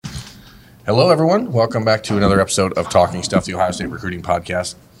Hello, everyone. Welcome back to another episode of Talking Stuff, the Ohio State Recruiting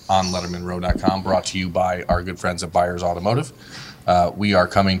Podcast on LettermanRow.com, brought to you by our good friends at Byers Automotive. We are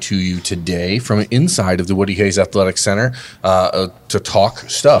coming to you today from inside of the Woody Hayes Athletic Center to talk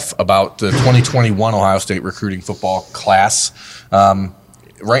stuff about the 2021 Ohio State recruiting football class.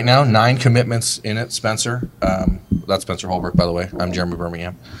 Right now, 9 commitments in it, Spencer. That's Spencer Holbrook, by the way. I'm Jeremy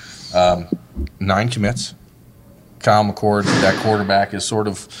Birmingham. 9 commits. Kyle McCord, that quarterback, is sort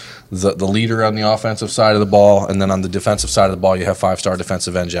of the leader on the offensive side of the ball. And then on the defensive side of the ball, you have 5-star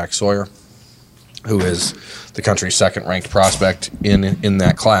defensive end Jack Sawyer, who is the country's second-ranked prospect in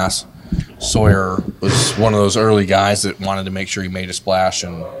that class. Sawyer was one of those early guys that wanted to make sure he made a splash,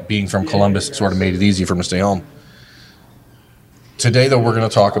 and being from Columbus, it sort of made it easy for him to stay home. Today, though, we're going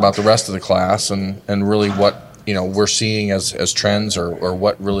to talk about the rest of the class and really what we're seeing as trends or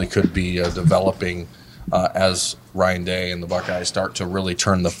what really could be developing as Ryan Day and the Buckeyes start to really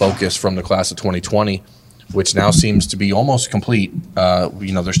turn the focus from the class of 2020, which now seems to be almost complete.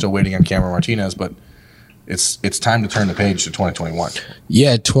 They're still waiting on Cameron Martinez, but it's time to turn the page to 2021.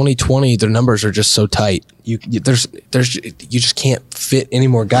 Yeah, 2020, their numbers are just so tight. You just can't fit any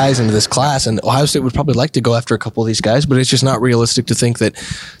more guys into this class, and Ohio State would probably like to go after a couple of these guys, but it's just not realistic to think that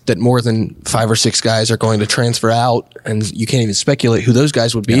more than 5 or 6 guys are going to transfer out, and you can't even speculate who those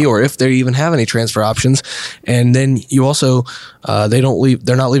guys would be or if they even have any transfer options. And then you also they're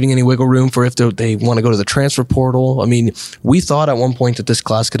not leaving any wiggle room for if they want to go to the transfer portal. I mean, we thought at one point that this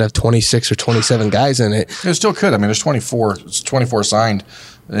class could have 26 or 27 guys in it. It still could. I mean, there's 24. It's 24 signed.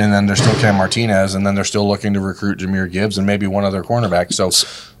 And then there's still Cam Martinez, and then they're still looking to recruit Jahmyr Gibbs and maybe one other cornerback. So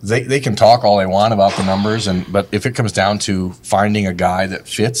they can talk all they want about the numbers, but if it comes down to finding a guy that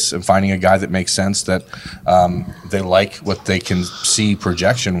fits and finding a guy that makes sense, that they like what they can see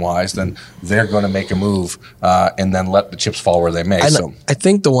projection-wise, then they're going to make a move and then let the chips fall where they may. So I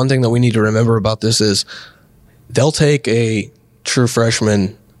think the one thing that we need to remember about this is they'll take a true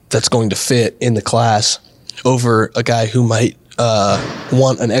freshman that's going to fit in the class over a guy who might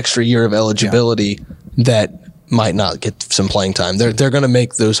want an extra year of eligibility that might not get some playing time. They're going to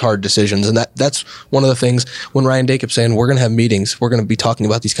make those hard decisions, and that's one of the things when Ryan Day kept saying we're going to have meetings, we're going to be talking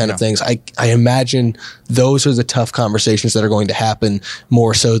about these kind of things. I imagine those are the tough conversations that are going to happen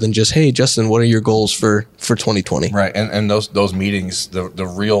more so than just, hey, Justin, what are your goals for 2020? Right, and those meetings, the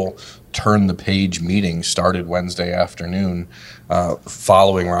real turn the page meeting started Wednesday afternoon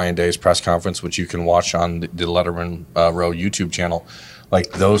following Ryan Day's press conference, which you can watch on the Letterman Row YouTube channel.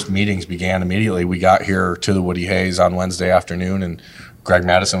 Like, those meetings began immediately. We got here to the Woody Hayes on Wednesday afternoon, and Greg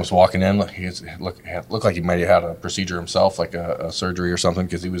Madison was walking in. He looked like he might have had a procedure himself, like a surgery or something,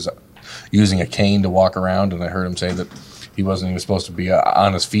 because he was using a cane to walk around, and I heard him say that he wasn't even supposed to be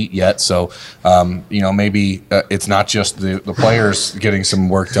on his feet yet. So, maybe it's not just the players getting some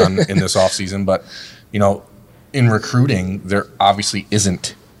work done in this offseason, but, in recruiting, there obviously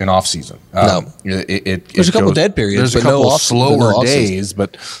isn't an offseason. No. There's a couple dead periods. There's a couple slower days,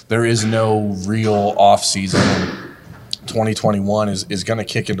 but there is no real offseason. 2021 is going to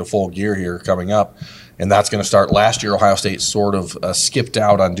kick into full gear here coming up, and that's going to start. Last year, Ohio State sort of skipped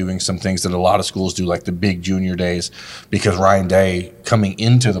out on doing some things that a lot of schools do, like the big junior days, because Ryan Day, coming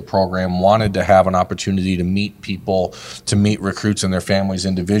into the program, wanted to have an opportunity to meet people, to meet recruits and their families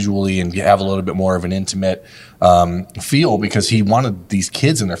individually, and have a little bit more of an intimate feel, because he wanted these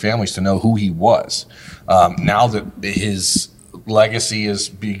kids and their families to know who he was. Now that his legacy has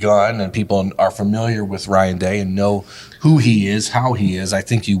begun and people are familiar with Ryan Day and know who he is, how he is, I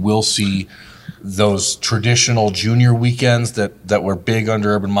think you will see those traditional junior weekends that were big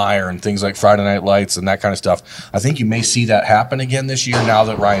under Urban Meyer and things like Friday Night Lights and that kind of stuff. I think you may see that happen again this year now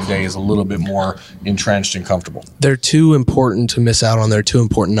that Ryan Day is a little bit more entrenched and comfortable. They're too important to miss out on. They're too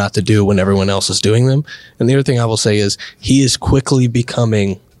important not to do when everyone else is doing them. And the other thing I will say is he is quickly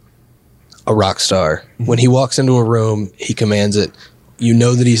becoming a rock star. When he walks into a room, he commands it. You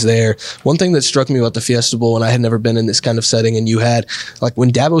know that he's there. One thing that struck me about the Fiesta Bowl, and I had never been in this kind of setting, and you had, like, when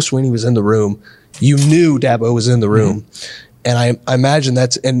Dabo Swinney was in the room, you knew Dabo was in the room. Mm-hmm. And I imagine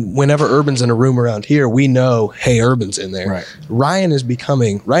and whenever Urban's in a room around here, we know, hey, Urban's in there. Right. Ryan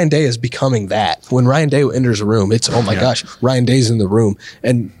Day is becoming that. When Ryan Day enters a room, it's, oh my gosh, Ryan Day's in the room.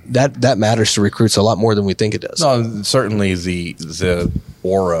 And that matters to recruits a lot more than we think it does. No, certainly the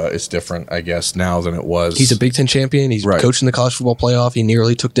aura is different, I guess, now than it was. He's a Big Ten champion. He's coaching the college football playoff. He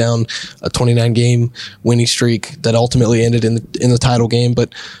nearly took down a 29-game winning streak that ultimately ended in the title game.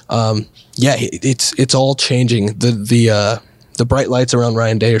 But it's all changing. the bright lights around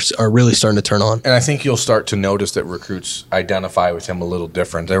Ryan Day are really starting to turn on. And I think you'll start to notice that recruits identify with him a little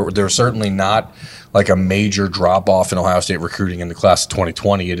different. There's certainly not like a major drop-off in Ohio State recruiting in the class of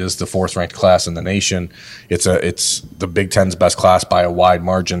 2020. It is the 4th-ranked class in the nation. It's the Big Ten's best class by a wide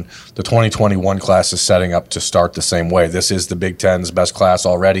margin. The 2021 class is setting up to start the same way. This is the Big Ten's best class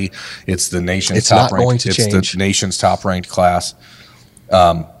already. It's the nation's top-ranked. It's the nation's top-ranked class.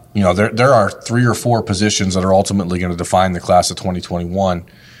 There are 3 or 4 positions that are ultimately going to define the class of 2021.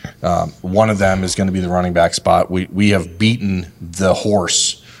 One of them is going to be the running back spot. We have beaten the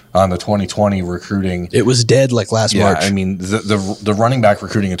horse on the 2020 recruiting. It was dead like last March. I mean, the running back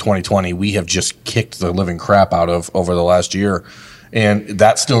recruiting in 2020, we have just kicked the living crap out of over the last year. And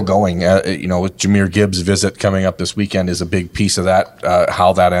that's still going. With Jahmyr Gibbs' visit coming up this weekend is a big piece of that,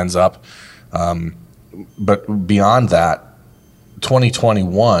 how that ends up. But beyond that,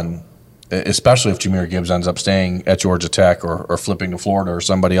 2021, especially if Jahmyr Gibbs ends up staying at Georgia Tech or flipping to Florida or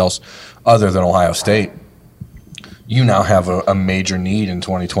somebody else other than Ohio State, you now have a major need in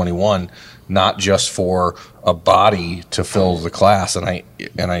 2021, not just for a body to fill the class. And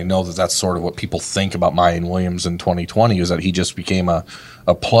I know that that's sort of what people think about Mayan Williams in 2020, is that he just became a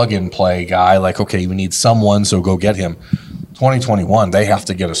plug-and-play guy. Like, okay, we need someone, so go get him. 2021, they have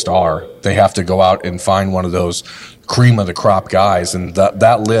to get a star. They have to go out and find one of those cream of the crop guys. And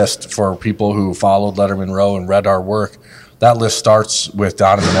that list, for people who followed Letterman Row and read our work, that list starts with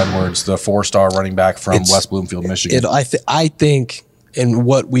Donovan Edwards, the 4-star running back from West Bloomfield, Michigan. I think, in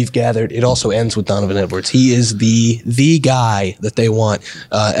what we've gathered, it also ends with Donovan Edwards. He is the guy that they want.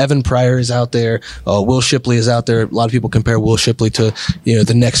 Evan Pryor is out there. Will Shipley is out there. A lot of people compare Will Shipley to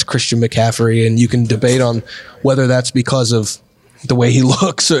the next Christian McCaffrey, and you can debate on whether that's because of the way he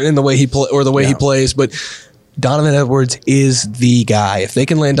looks or in the way he he plays, but Donovan Edwards is the guy. If they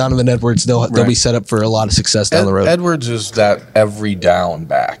can land Donovan Edwards, they'll be set up for a lot of success down the road. Edwards is that every down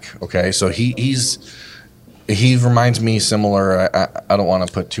back. Okay, so he reminds me similar. I don't want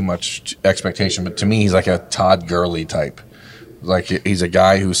to put too much expectation, but to me, he's like a Todd Gurley type. Like, he's a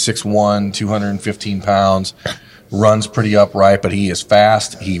guy who's 6'1", 215 pounds, runs pretty upright, but he is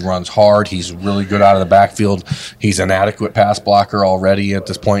fast. He runs hard. He's really good out of the backfield. He's an adequate pass blocker already at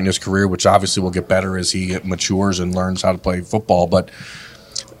this point in his career, which obviously will get better as he matures and learns how to play football. But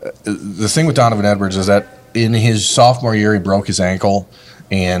the thing with Donovan Edwards is that in his sophomore year, he broke his ankle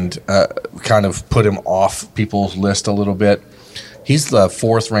and kind of put him off people's list a little bit. He's the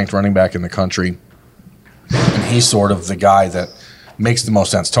 4th-ranked running back in the country, and he's sort of the guy that makes the most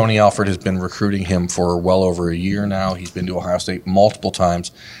sense. Tony Alford has been recruiting him for well over a year now. He's been to Ohio State multiple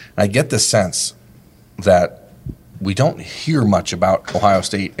times. And I get the sense that we don't hear much about Ohio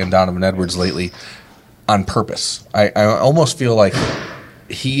State and Donovan Edwards lately on purpose. I almost feel like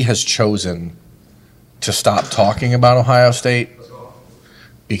he has chosen to stop talking about Ohio State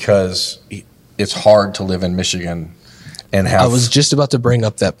because it's hard to live in Michigan and have. I was just about to bring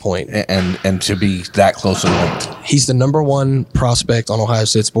up that point. And to be that closely linked. He's the number 1 prospect on Ohio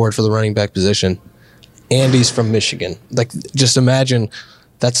State's board for the running back position, and he's from Michigan. Like, just imagine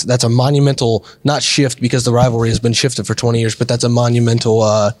that's a monumental, not shift because the rivalry has been shifted for 20 years, but that's a monumental.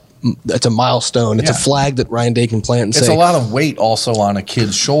 It's a milestone. It's a flag that Ryan Day can plant and say. It's a lot of weight also on a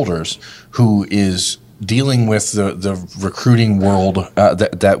kid's shoulders who is dealing with the recruiting world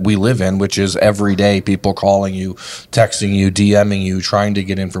that we live in, which is every day people calling you, texting you, DMing you, trying to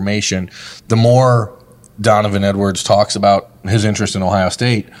get information. The more Donovan Edwards talks about his interest in Ohio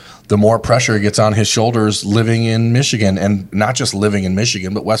State, the more pressure gets on his shoulders living in Michigan, and not just living in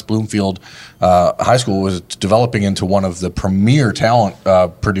Michigan, but West Bloomfield High School was developing into one of the premier talent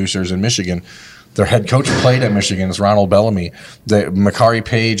producers in Michigan. Their head coach played at Michigan, is Ronald Bellamy. Makari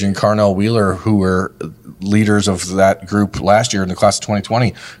Page and Carnell Wheeler, who were leaders of that group last year in the class of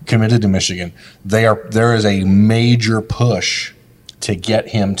 2020, committed to Michigan. There is a major push to get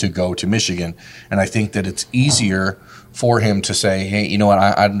him to go to Michigan, and I think that it's easier for him to say, hey, you know what,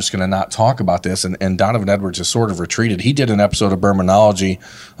 I'm just going to not talk about this. And Donovan Edwards has sort of retreated. He did an episode of Bermanology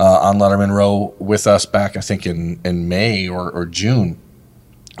on Letterman Row with us back, I think, in May or June.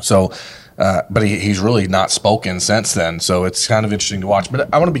 So, but he's really not spoken since then. So it's kind of interesting to watch.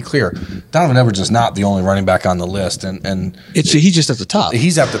 But I want to be clear, Donovan Edwards is not the only running back on the list. And he's just at the top.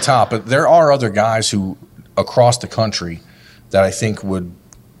 He's at the top. But there are other guys who, across the country, that I think would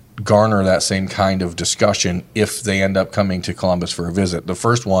garner that same kind of discussion if they end up coming to Columbus for a visit. The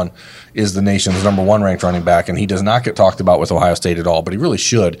first one is the nation's number 1 ranked running back, and he does not get talked about with Ohio State at all, but he really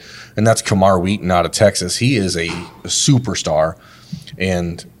should, and that's Kamar Wheaton out of Texas. He is a superstar,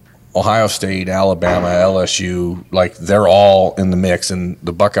 and Ohio State, Alabama, LSU, like, they're all in the mix, and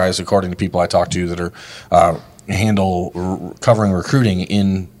the Buckeyes, according to people I talked to that are handle covering recruiting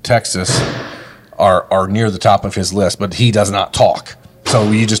in Texas are near the top of his list, but he does not talk. So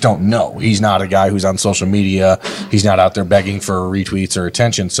you just don't know. He's not a guy who's on social media. He's not out there begging for retweets or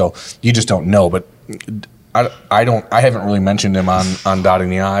attention. So you just don't know. But I haven't really mentioned him on Dotting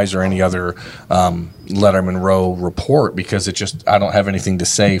the I's or any other Letterman Row report because I don't have anything to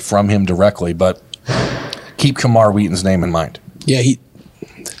say from him directly. But keep Kamar Wheaton's name in mind. Yeah,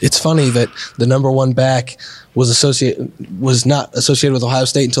 it's funny that the number one back was not associated with Ohio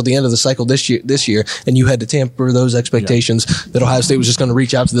State until the end of the cycle this year, and you had to temper those expectations that Ohio State was just going to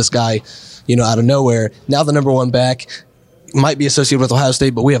reach out to this guy, out of nowhere. Now the number one back might be associated with Ohio State,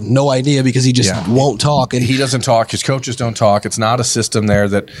 but we have no idea because he just won't talk. And he doesn't talk. His coaches don't talk. It's not a system there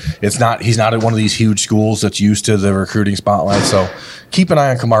he's not at one of these huge schools that's used to the recruiting spotlight. So keep an eye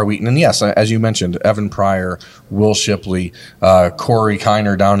on Kamar Wheaton. And yes, as you mentioned, Evan Pryor, Will Shipley, Corey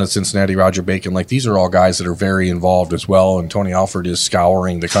Kiner down in Cincinnati, Roger Bacon. Like, these are all guys that are very involved as well. And Tony Alford is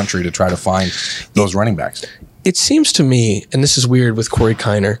scouring the country to try to find those running backs. It seems to me, and this is weird with Corey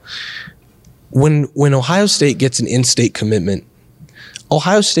Kiner, when Ohio State gets an in-state commitment,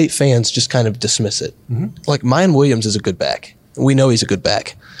 Ohio State fans just kind of dismiss it. Mm-hmm. Like, Mayan Williams is a good back. We know he's a good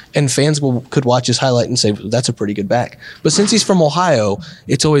back. And fans could watch his highlight and say, that's a pretty good back. But since he's from Ohio,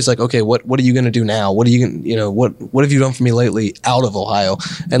 it's always like, okay, what are you going to do now? What are you what have you done for me lately out of Ohio?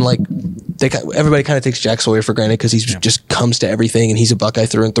 And like, everybody kind of takes Jack Sawyer for granted because he just comes to everything and he's a Buckeye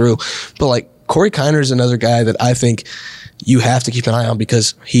through and through. But like, Corey Kiner is another guy that I think you have to keep an eye on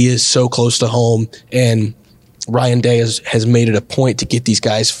because he is so close to home, and Ryan Day has made it a point to get these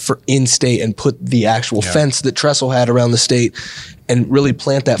guys for in-state and put the actual fence that Tressel had around the state and really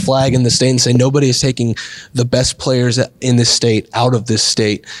plant that flag in the state and say nobody is taking the best players in this state out of this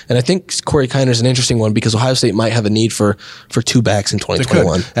state. And I think Corey Kiner is an interesting one because Ohio State might have a need for two backs in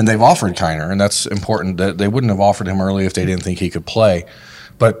 2021. And they've offered Kiner, and that's important. They wouldn't have offered him early if they didn't think he could play.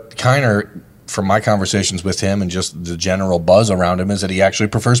 But Kiner, from my conversations with him and just the general buzz around him, is that he actually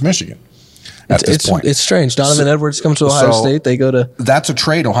prefers Michigan at this point. It's strange. Donovan Edwards comes to Ohio State. They go to... That's a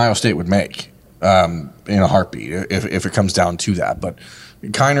trade Ohio State would make in a heartbeat if it comes down to that. But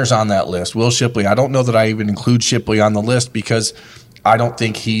Kiner's on that list. Will Shipley, I don't know that I even include Shipley on the list because I don't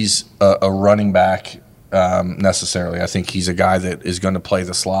think he's a running back necessarily. I think he's a guy that is going to play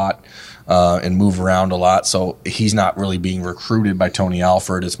the slot and move around a lot. So he's not really being recruited by Tony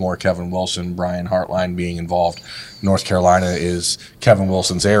Alford. It's more Kevin Wilson, Brian Hartline being involved. North Carolina is Kevin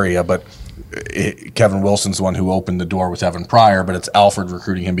Wilson's area, but Kevin Wilson's the one who opened the door with Evan Pryor, but it's Alford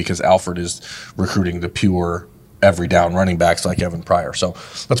recruiting him because Alford is recruiting the pure every down running backs like Evan Pryor. So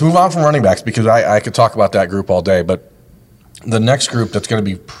let's move on from running backs because I could talk about that group all day, but the next group that's going to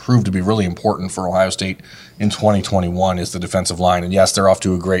be proved to be really important for Ohio State in 2021 is the defensive line. And yes, they're off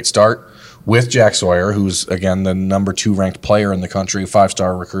to a great start with Jack Sawyer, who's, again, the number 2 ranked player in the country,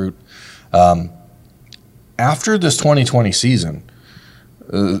 5-star recruit. After this 2020 season,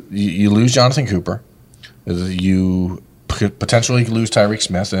 you lose Jonathan Cooper. You potentially lose Tyreek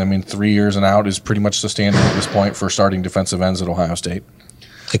Smith. I mean, 3 years and out is pretty much the standard at this point for starting defensive ends at Ohio State.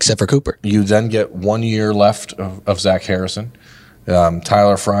 Except for Cooper. You then get 1 year left of Zach Harrison.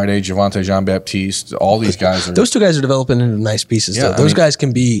 Tyler Friday, Javonte Jean-Baptiste, all these guys are... Those 2 guys are developing into nice pieces, though. Those guys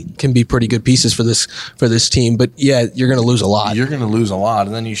can be pretty good pieces for this team, but yeah, you're going to lose a lot. You're going to lose a lot,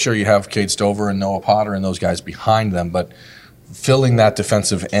 and then you have Cade Stover and Noah Potter and those guys behind them, but filling that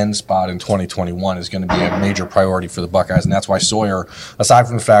defensive end spot in 2021 is going to be a major priority for the Buckeyes, and that's why Sawyer, aside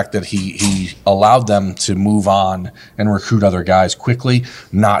from the fact that he allowed them to move on and recruit other guys quickly,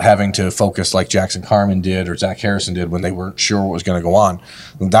 not having to focus like Jackson Carman did or Zach Harrison did when they weren't sure what was going to go on.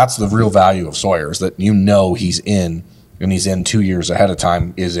 That's the real value of Sawyer, is that he's in, and he's in 2 years ahead of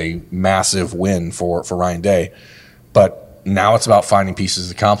time, is a massive win for Ryan Day. But now it's about finding pieces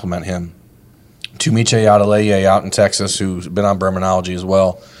to complement him. Tumiche Adeleye out in Texas, who's been on Bermanology as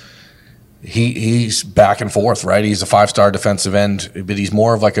well. He's back and forth, right? He's a 5-star defensive end, but he's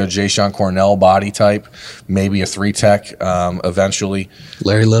more of like a Jayshon Cornell body type, maybe a 3-tech eventually.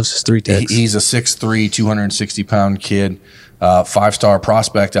 Larry loves his 3-techs. He's a 6'3", 260-pound kid, 5-star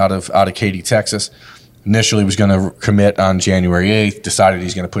prospect out of Katy, Texas. Initially was going to commit on January 8th, decided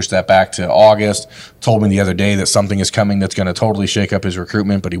he's going to push that back to August, told me the other day that something is coming that's going to totally shake up his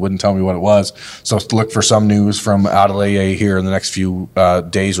recruitment, but he wouldn't tell me what it was. So look for some news from Adeleye here in the next few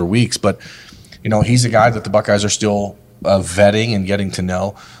days or weeks. But, he's a guy that the Buckeyes are still vetting and getting to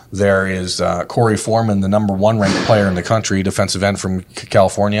know. There is Corey Foreman, the number 1 ranked player in the country, defensive end from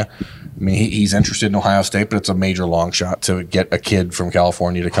California. I mean, he's interested in Ohio State, but it's a major long shot to get a kid from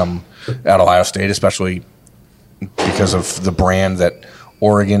California to come at Ohio State, especially because of the brand that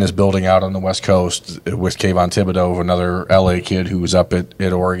Oregon is building out on the West Coast with Kayvon Thibodeau, another LA kid who was up at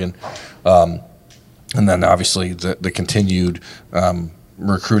Oregon. And then obviously the continued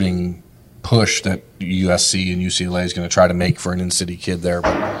recruiting push that USC and UCLA is going to try to make for an in-city kid there.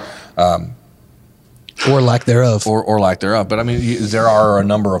 But, or lack thereof. Or lack thereof. But, I mean, there are a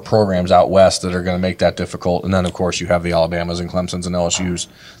number of programs out west that are going to make that difficult. And then, of course, you have the Alabamas and Clemsons and LSUs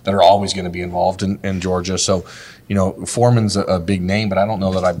that are always going to be involved in Georgia. So, you know, Foreman's a big name, but I don't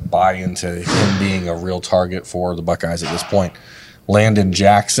know that I buy into him being a real target for the Buckeyes at this point. Landon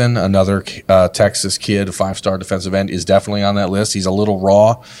Jackson, another Texas kid, a 5-star defensive end, is definitely on that list. He's a little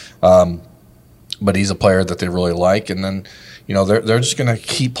raw, but he's a player that they really like. And then, you know, they're just going to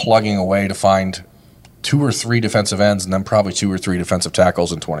keep plugging away to find 2 or 3 defensive ends and then probably 2 or 3 defensive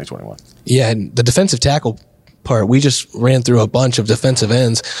tackles in 2021. Yeah, and the defensive tackle part, we just ran through a bunch of defensive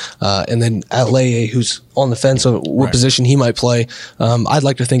ends, and then Atleye, who's on the fence of what position he might play. I'd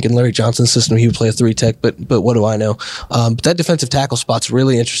like to think in Larry Johnson's system he would play a 3-tech, but what do I know? But that defensive tackle spot's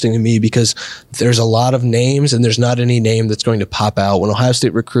really interesting to me because there's a lot of names and there's not any name that's going to pop out. When Ohio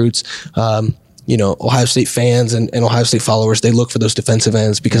State recruits, you know, Ohio State fans and Ohio State followers, they look for those defensive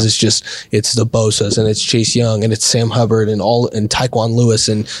ends because it's the Bosa's and it's Chase Young and it's Sam Hubbard and Tyquan Lewis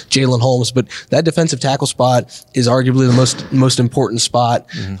and Jalen Holmes. But that defensive tackle spot is arguably the most important spot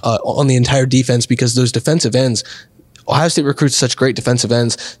on the entire defense because those defensive ends, Ohio State recruits such great defensive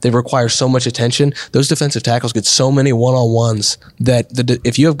ends. They require so much attention. Those defensive tackles get so many one-on-ones that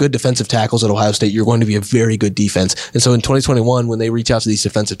if you have good defensive tackles at Ohio State, you're going to be a very good defense. And so in 2021, when they reach out to these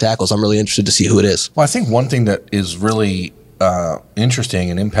defensive tackles, I'm really interested to see who it is. Well, I think one thing that is really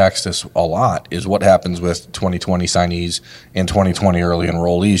interesting and impacts this a lot is what happens with 2020 signees and 2020 early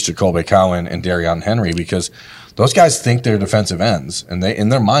enrollees, Jacoby Cowan and Darian Henry, because those guys think they're defensive ends, and they in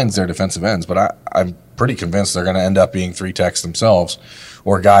their minds they're defensive ends, but I'm pretty convinced they're going to end up being 3-techs themselves,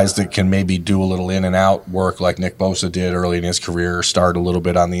 or guys that can maybe do a little in and out work like Nick Bosa did early in his career, start a little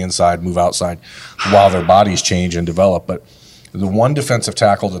bit on the inside, move outside while their bodies change and develop. But the one defensive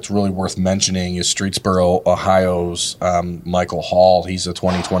tackle that's really worth mentioning is Streetsboro, Ohio's Michael Hall. He's a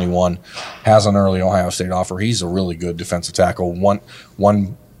 2021, has an early Ohio State offer. He's a really good defensive tackle.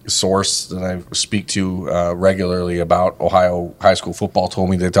 One source that I speak to regularly about Ohio high school football told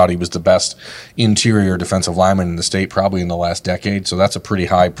me they thought he was the best interior defensive lineman in the state probably in the last decade, so that's a pretty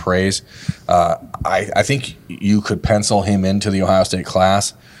high praise. I think you could pencil him into the Ohio State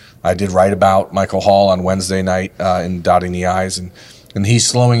class. I did write about Michael Hall on Wednesday night in Dotting the I's, and he's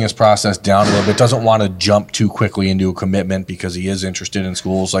slowing his process down a little bit. Doesn't want to jump too quickly into a commitment because he is interested in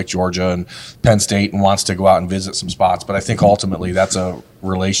schools like Georgia and Penn State and wants to go out and visit some spots. But I think ultimately that's a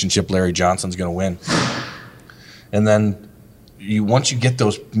relationship Larry Johnson's going to win. And then once you get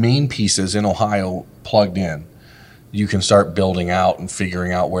those main pieces in Ohio plugged in, you can start building out and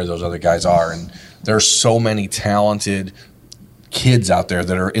figuring out where those other guys are. And there's so many talented kids out there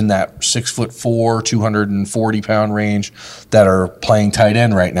that are in that 6'4", 240-pound range that are playing tight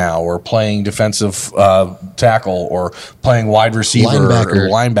end right now, or playing defensive tackle, or playing wide receiver or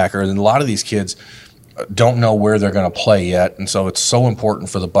linebacker. And a lot of these kids don't know where they're going to play yet, and so it's so important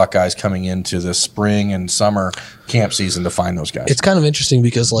for the Buckeyes coming into the spring and summer camp season to find those guys. It's kind of interesting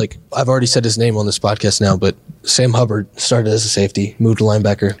because, like, I've already said his name on this podcast now, but Sam Hubbard started as a safety, moved to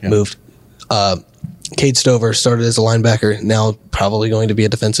linebacker, moved. Cade Stover started as a linebacker, now probably going to be a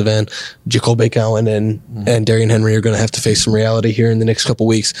defensive end. Jacoby Cowan and Darian Henry are going to have to face some reality here in the next couple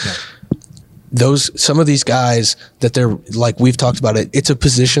weeks. Yeah. Some of these guys that they're, like we've talked about it, it's a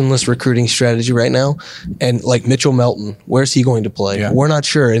positionless recruiting strategy right now. And like Mitchell Melton, where's he going to play? Yeah. We're not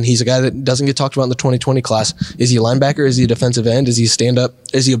sure. And he's a guy that doesn't get talked about in the 2020 class. Is he a linebacker? Is he a defensive end? Is he a stand-up?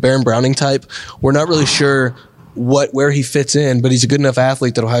 Is he a Baron Browning type? We're not really sure where he fits in, but he's a good enough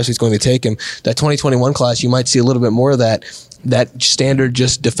athlete that Ohio State's going to take him. That 2021 class, you might see a little bit more of that standard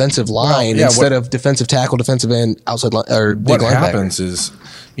just defensive line instead of defensive tackle, defensive end, outside line, or big linebacker. What happens is,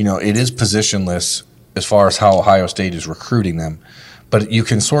 it is positionless as far as how Ohio State is recruiting them, but you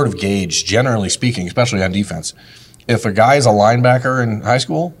can sort of gauge, generally speaking, especially on defense, if a guy is a linebacker in high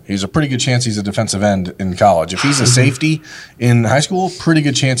school, he's a pretty good chance he's a defensive end in college. If he's a safety in high school, pretty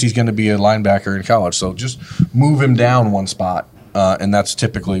good chance he's going to be a linebacker in college. So just move him down one spot, and that's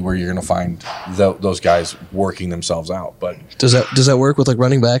typically where you're going to find those guys working themselves out. But does that work with like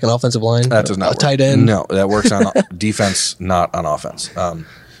running back and offensive line? That does not work. Tight end? No, that works on defense, not on offense.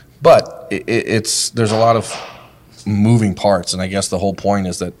 But there's a lot of moving parts, and I guess the whole point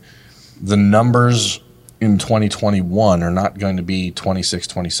is that the numbers in 2021 are not going to be 26,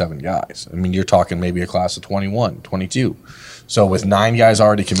 27 guys. I mean, you're talking maybe a class of 21, 22. So with 9 guys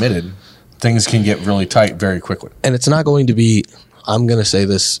already committed, things can get really tight very quickly. And it's not going to be I'm going to say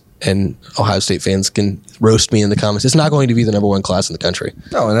this, and Ohio State fans can roast me in the comments. It's not going to be the number one class in the country.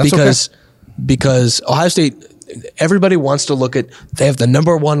 No, and that's because Ohio State, everybody wants to look at, they have the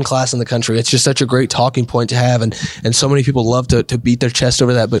number one class in the country. It's just such a great talking point to have, and so many people love to beat their chest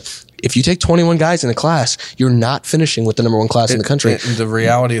over that. But if you take 21 guys in a class, you're not finishing with the number one class in the country. The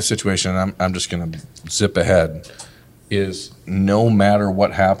reality of the situation, and I'm just going to zip ahead, is no matter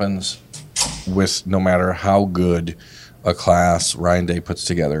what happens with no matter how good a class Ryan Day puts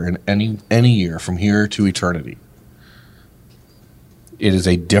together in any year from here to eternity, it is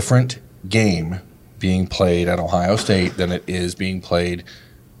a different game being played at Ohio State than it is being played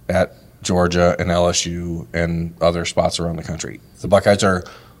at Georgia and LSU and other spots around the country. The Buckeyes are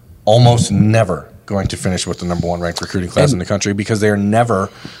almost never going to finish with the number one ranked recruiting class in the country because they are never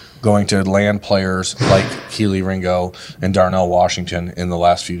going to land players like Keely Ringo and Darnell Washington in the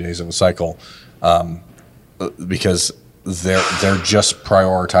last few days of a cycle, because they're just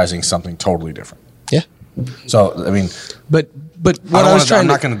prioritizing something totally different. Yeah. So I mean, but what I'm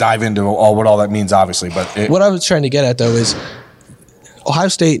not going to dive into what all that means, obviously. But what I was trying to get at though is Ohio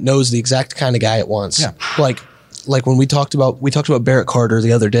State knows the exact kind of guy it wants. Yeah. Like when we talked about Barrett Carter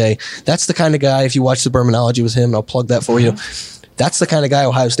the other day. That's the kind of guy. If you watch the Bermanology with him, and I'll plug that for you. That's the kind of guy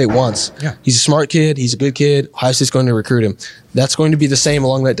Ohio State wants. Yeah. He's a smart kid. He's a good kid. Ohio State's going to recruit him. That's going to be the same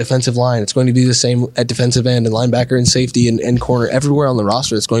along that defensive line. It's going to be the same at defensive end and linebacker and safety and corner. Everywhere on the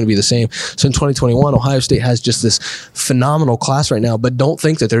roster, it's going to be the same. So in 2021, Ohio State has just this phenomenal class right now, but don't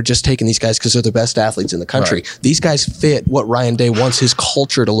think that they're just taking these guys because they're the best athletes in the country. Right. These guys fit what Ryan Day wants his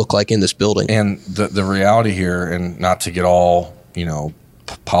culture to look like in this building. And the reality here, and not to get all,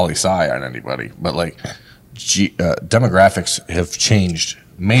 poli-sci on anybody, but demographics have changed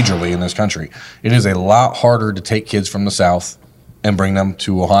majorly in this country. It is a lot harder to take kids from the South and bring them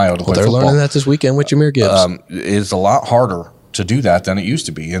to Ohio to play they're football. learning that this weekend with Jahmyr Gibbs. It's a lot harder to do that than it used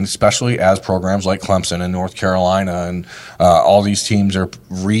to be, and especially as programs like Clemson and North Carolina and all these teams are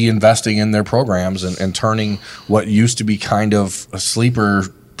reinvesting in their programs and turning what used to be kind of sleeper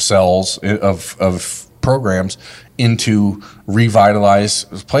cells of programs into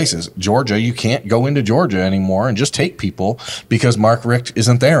revitalized places. Georgia, you can't go into Georgia anymore and just take people because Mark Richt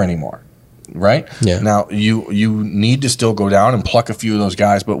isn't there anymore, right? Yeah. Now, you need to still go down and pluck a few of those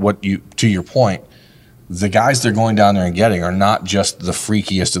guys, but to your point, the guys they're going down there and getting are not just the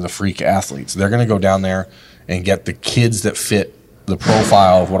freakiest of the freak athletes. They're going to go down there and get the kids that fit the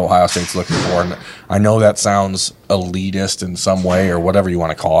profile of what Ohio State's looking for. And I know that sounds elitist in some way or whatever you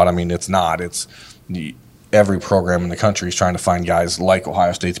want to call it. I mean, it's not. It's every program in the country is trying to find guys like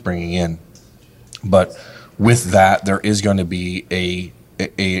Ohio State's bringing in. But with that, there is going to be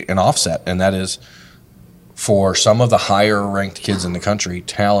an offset, and that is for some of the higher-ranked kids in the country,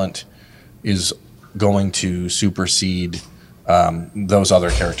 talent is going to supersede those other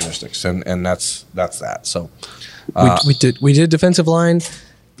characteristics, and that's that. So we did defensive line.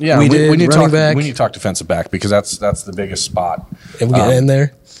 Yeah, we did need running back. We need to talk defensive back because that's the biggest spot. And we can end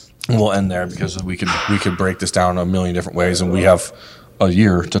there. We'll end there because we could break this down a million different ways, and we have a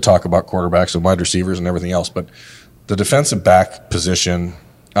year to talk about quarterbacks and wide receivers and everything else. But the defensive back position,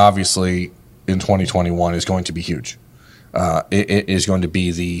 obviously, in 2021 is going to be huge. It is going to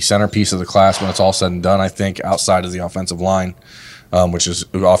be the centerpiece of the class when it's all said and done, I think, outside of the offensive line, which is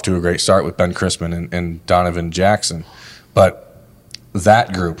off to a great start with Ben Crispin and Donovan Jackson. But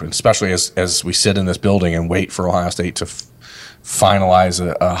that group, and especially as we sit in this building and wait for Ohio State to finalize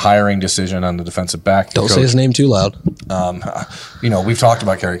a hiring decision on the defensive back. Don't say his name too loud. We've talked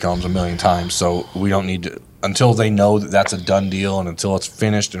about Kerry Combs a million times, so we don't need to, until they know that that's a done deal and until it's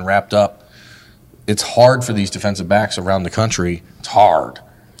finished and wrapped up. It's hard for these defensive backs around the country. It's hard.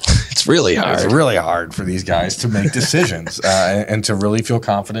 It's really hard. It's really hard for these guys to make decisions and to really feel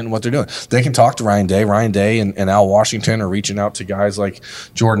confident in what they're doing. They can talk to Ryan Day. Ryan Day and Al Washington are reaching out to guys like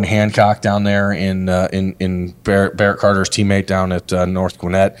Jordan Hancock down there in Barrett Carter's teammate down at North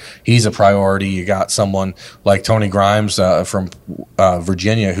Gwinnett. He's a priority. You got someone like Tony Grimes from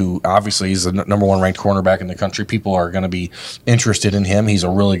Virginia, who obviously is the number one ranked cornerback in the country. People are going to be interested in him. He's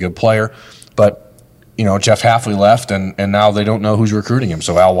a really good player. But Jeff Hafley left, and now they don't know who's recruiting him.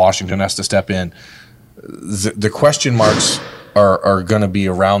 So Al Washington has to step in. The question marks are going to be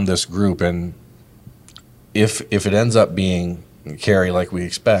around this group, and if it ends up being Kerry like we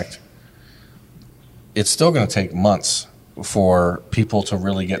expect, it's still going to take months for people to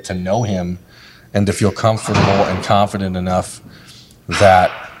really get to know him and to feel comfortable and confident enough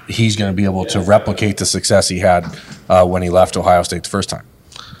that he's going to be able to replicate the success he had when he left Ohio State the first time.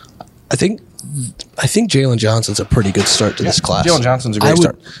 I think I think Jalen Johnson's a pretty good start to this class. Jalen Johnson's a great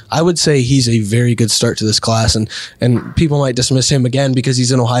start. I would say he's a very good start to this class, and people might dismiss him again because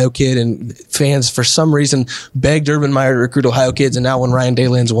he's an Ohio kid, and fans for some reason begged Urban Meyer to recruit Ohio kids, and now when Ryan Day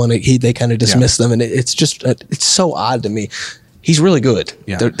lands one, they kind of dismiss them, and it's just it's so odd to me. He's really good.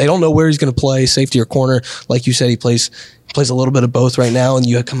 Yeah. They don't know where he's going to play, safety or corner. Like you said, he plays a little bit of both right now, and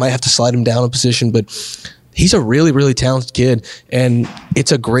you might have to slide him down a position, but he's a really, really talented kid, and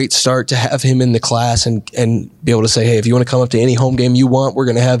it's a great start to have him in the class and be able to say, hey, if you want to come up to any home game you want, we're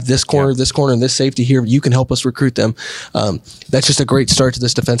going to have this corner, and this safety here. You can help us recruit them. That's just a great start to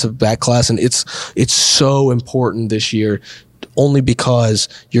this defensive back class, and it's so important this year, only because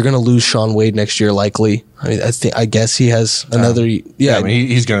you're going to lose Sean Wade next year, likely. I mean, I guess he has another. I mean,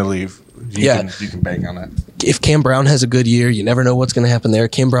 he's going to leave. You can bank on that. If Cam Brown has a good year, you never know what's going to happen there.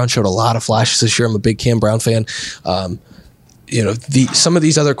 Cam Brown showed a lot of flashes this year. I'm a big Cam Brown fan. Some of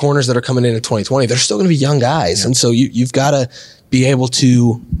these other corners that are coming in 2020, they're still going to be young guys, and so you've got to be able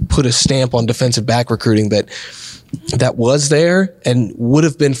to put a stamp on defensive back recruiting that was there and would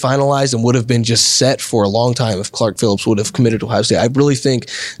have been finalized and would have been just set for a long time if Clark Phillips would have committed to Ohio State. I really think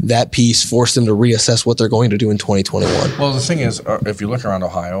that piece forced them to reassess what they're going to do in 2021. Well, the thing is, if you look around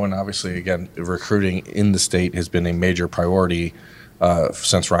Ohio, and obviously, again, recruiting in the state has been a major priority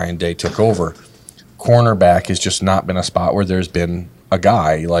since Ryan Day took over. Cornerback has just not been a spot where there's been a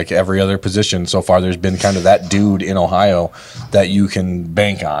guy. Like every other position so far, there's been kind of that dude in Ohio that you can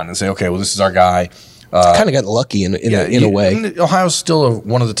bank on and say, okay, well, this is our guy. Kind of got lucky in a way. Ohio's still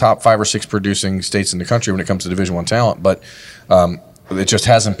one of the top 5 or 6 producing states in the country when it comes to Division I talent, but it just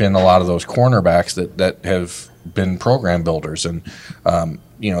hasn't been a lot of those cornerbacks that have been program builders. And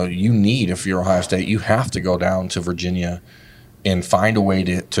you need, if you're Ohio State, you have to go down to Virginia and find a way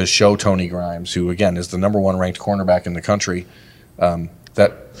to show Tony Grimes, who again is the number 1 ranked cornerback in the country,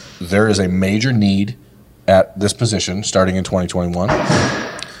 that there is a major need at this position starting in 2021.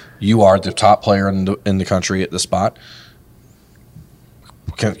 You are the top player in the country at the spot.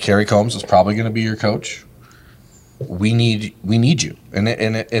 Kerry Combs is probably going to be your coach. We need you, and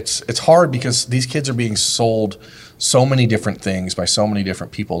it's hard because these kids are being sold so many different things by so many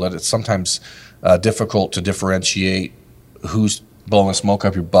different people that it's sometimes difficult to differentiate who's blowing smoke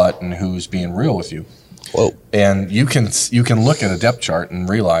up your butt and who's being real with you. Whoa. And you can look at a depth chart and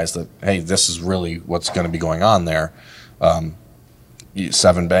realize that, hey, this is really what's going to be going on there.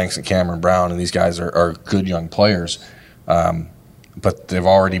 Sevyn Banks and Cameron Brown, and these guys are good young players, but they've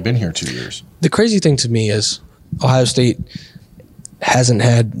already been here 2 years. The crazy thing to me is Ohio State hasn't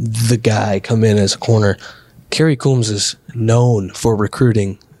had the guy come in as a corner. Kerry Coombs is known for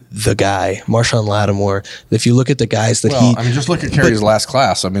recruiting the guy, Marshawn Lattimore. If you look at the guys that just look at Kerry's last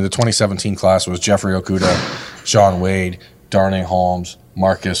class. I mean, the 2017 class was Jeffrey Okudah, Sean Wade, Darnay Holmes,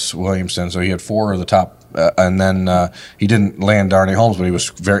 Marcus Williamson. So he had 4 of the top. And then he didn't land Darnay Holmes, but he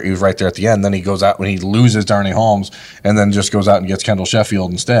was right there at the end. Then he goes out when he loses Darnay Holmes, and then just goes out and gets Kendall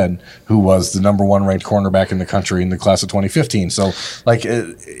Sheffield instead, who was the number 1 ranked cornerback in the country in the class of 2015. So,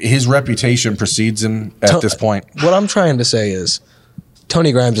 his reputation precedes him at this point. What I'm trying to say is,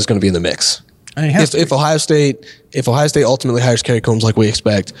 Tony Grimes is going to be in the mix. If Ohio State ultimately hires Kerry Coombs like we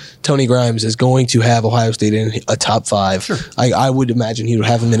expect, Tony Grimes is going to have Ohio State in a top 5. Sure. I would imagine he would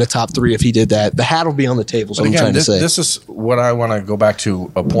have him in a top 3 if he did that. The hat will be on the table, so I'm trying to say. This is what I want to go back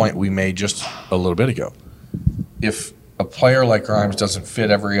to a point we made just a little bit ago. If a player like Grimes doesn't fit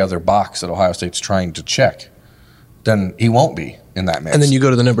every other box that Ohio State's trying to check, then he won't be in that mix. And then you go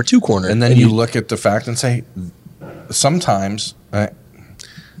to the number 2 corner. And then you look at the fact and say, sometimes I'm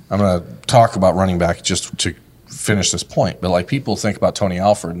going to talk about running back just to finish this point, but people think about Tony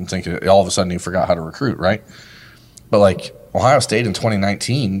Alford and think all of a sudden he forgot how to recruit, right? But Ohio State in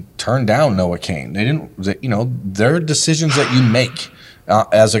 2019 turned down Noah Cain. There are decisions that you make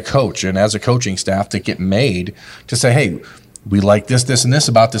as a coach and as a coaching staff that get made to say, hey, we like this, and this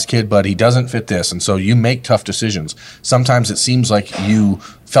about this kid, but he doesn't fit this. And so you make tough decisions. Sometimes it seems like you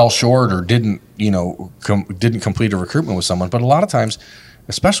fell short or didn't complete a recruitment with someone, but a lot of times,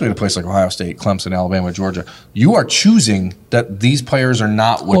 especially at a place like Ohio State, Clemson, Alabama, Georgia, you are choosing that these players are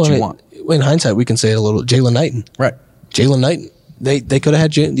not what you want. In hindsight, we can say it a little. Jalen Knighton. Right. Jalen Knighton. They could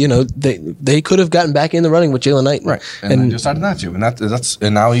have had, they could have gotten back in the running with Jalen Knighton. Right. And they decided not to.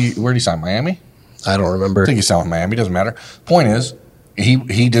 And now where did he sign? Miami? I don't remember. I think he signed with Miami. Doesn't matter. Point is, he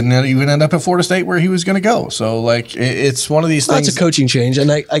didn't even end up at Florida State where he was going to go. So, it's one of these things. That's a coaching change,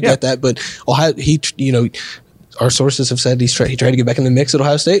 and I get that. But Ohio, our sources have said he tried to get back in the mix at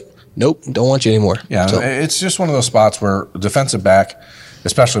Ohio State. Nope, don't want you anymore. Yeah, so it's just one of those spots where defensive back,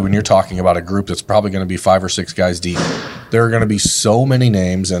 especially when you're talking about a group that's probably going to be 5 or 6 guys deep, there are going to be so many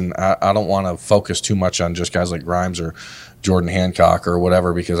names, and I don't want to focus too much on just guys like Grimes or Jordan Hancock or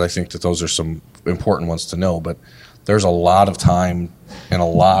whatever, because I think that those are some important ones to know. But there's a lot of time and a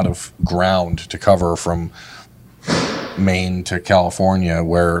lot of ground to cover from Maine to California,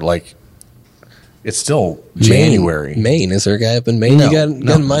 where like it's still January. Maine. Is there a guy up in Maine you got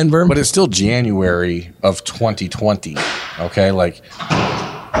in mind, Berm? But it's still January of 2020. Okay, like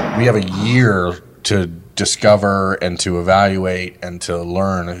we have a year to discover and to evaluate and to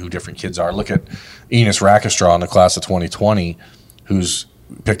learn who different kids are. Look at Enos Rackestra in the class of 2020, who's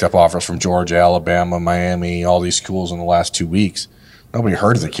picked up offers from Georgia, Alabama, Miami, all these schools in the last 2 weeks. Nobody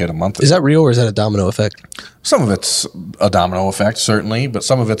heard of the kid a month ago. Is that real, or is that a domino effect? Some of it's a domino effect, certainly, but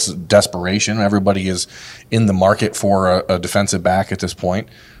some of it's desperation. Everybody is in the market for a defensive back at this point.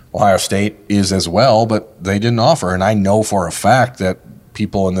 Ohio State is as well, but they didn't offer. And I know for a fact that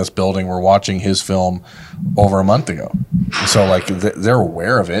people in this building were watching his film over a month ago. So, like, they're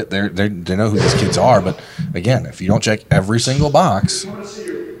aware of it. They know who these kids are. But, again, if you don't check every single box,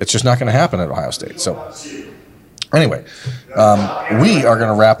 it's just not going to happen at Ohio State. So, anyway, we are going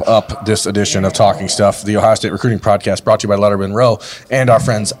to wrap up this edition of Talking Stuff, the Ohio State Recruiting Podcast, brought to you by Letterman Row and our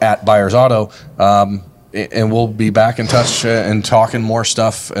friends at Byers Auto. And we'll be back in touch and talking more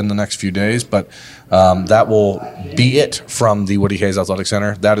stuff in the next few days. But that will be it from the Woody Hayes Athletic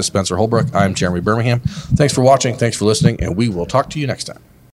Center. That is Spencer Holbrook. I'm Jeremy Birmingham. Thanks for watching. Thanks for listening. And we will talk to you next time.